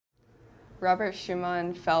Robert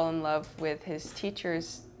Schumann fell in love with his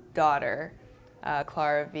teacher's daughter,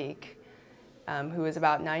 Clara Wieck, who was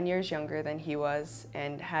about 9 years younger than he was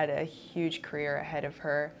and had a huge career ahead of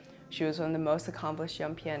her. She was one of the most accomplished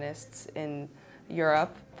young pianists in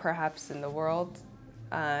Europe, perhaps in the world.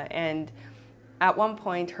 And at one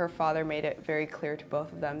point, her father made it very clear to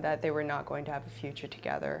both of them that they were not going to have a future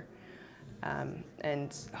together.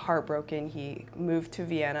 And heartbroken, he moved to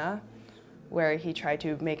Vienna, where he tried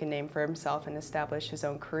to make a name for himself and establish his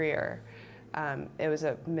own career. It was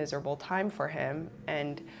a miserable time for him,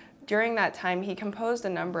 and during that time he composed a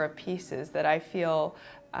number of pieces that I feel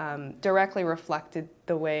directly reflected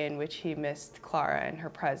the way in which he missed Clara and her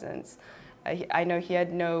presence. I know he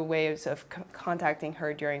had no ways of contacting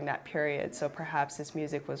her during that period, so perhaps his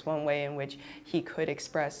music was one way in which he could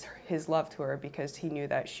express his love to her because he knew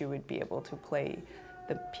that she would be able to play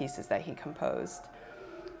the pieces that he composed.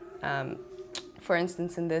 For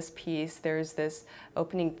instance, in this piece, there's this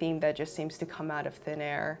opening theme that just seems to come out of thin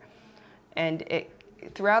air. And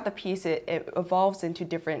throughout the piece, it evolves into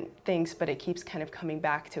different things, but it keeps kind of coming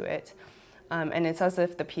back to it. And it's as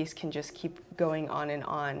if the piece can just keep going on and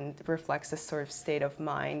on. It reflects this sort of state of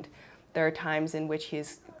mind. There are times in which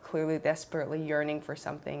he's clearly desperately yearning for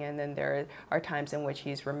something, and then there are times in which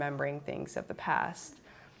he's remembering things of the past.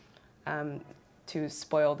 To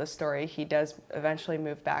spoil the story, he does eventually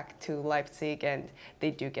move back to Leipzig, and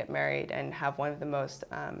they do get married and have one of the most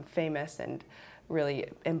famous and really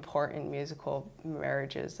important musical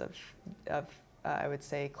marriages of I would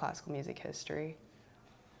say, classical music history.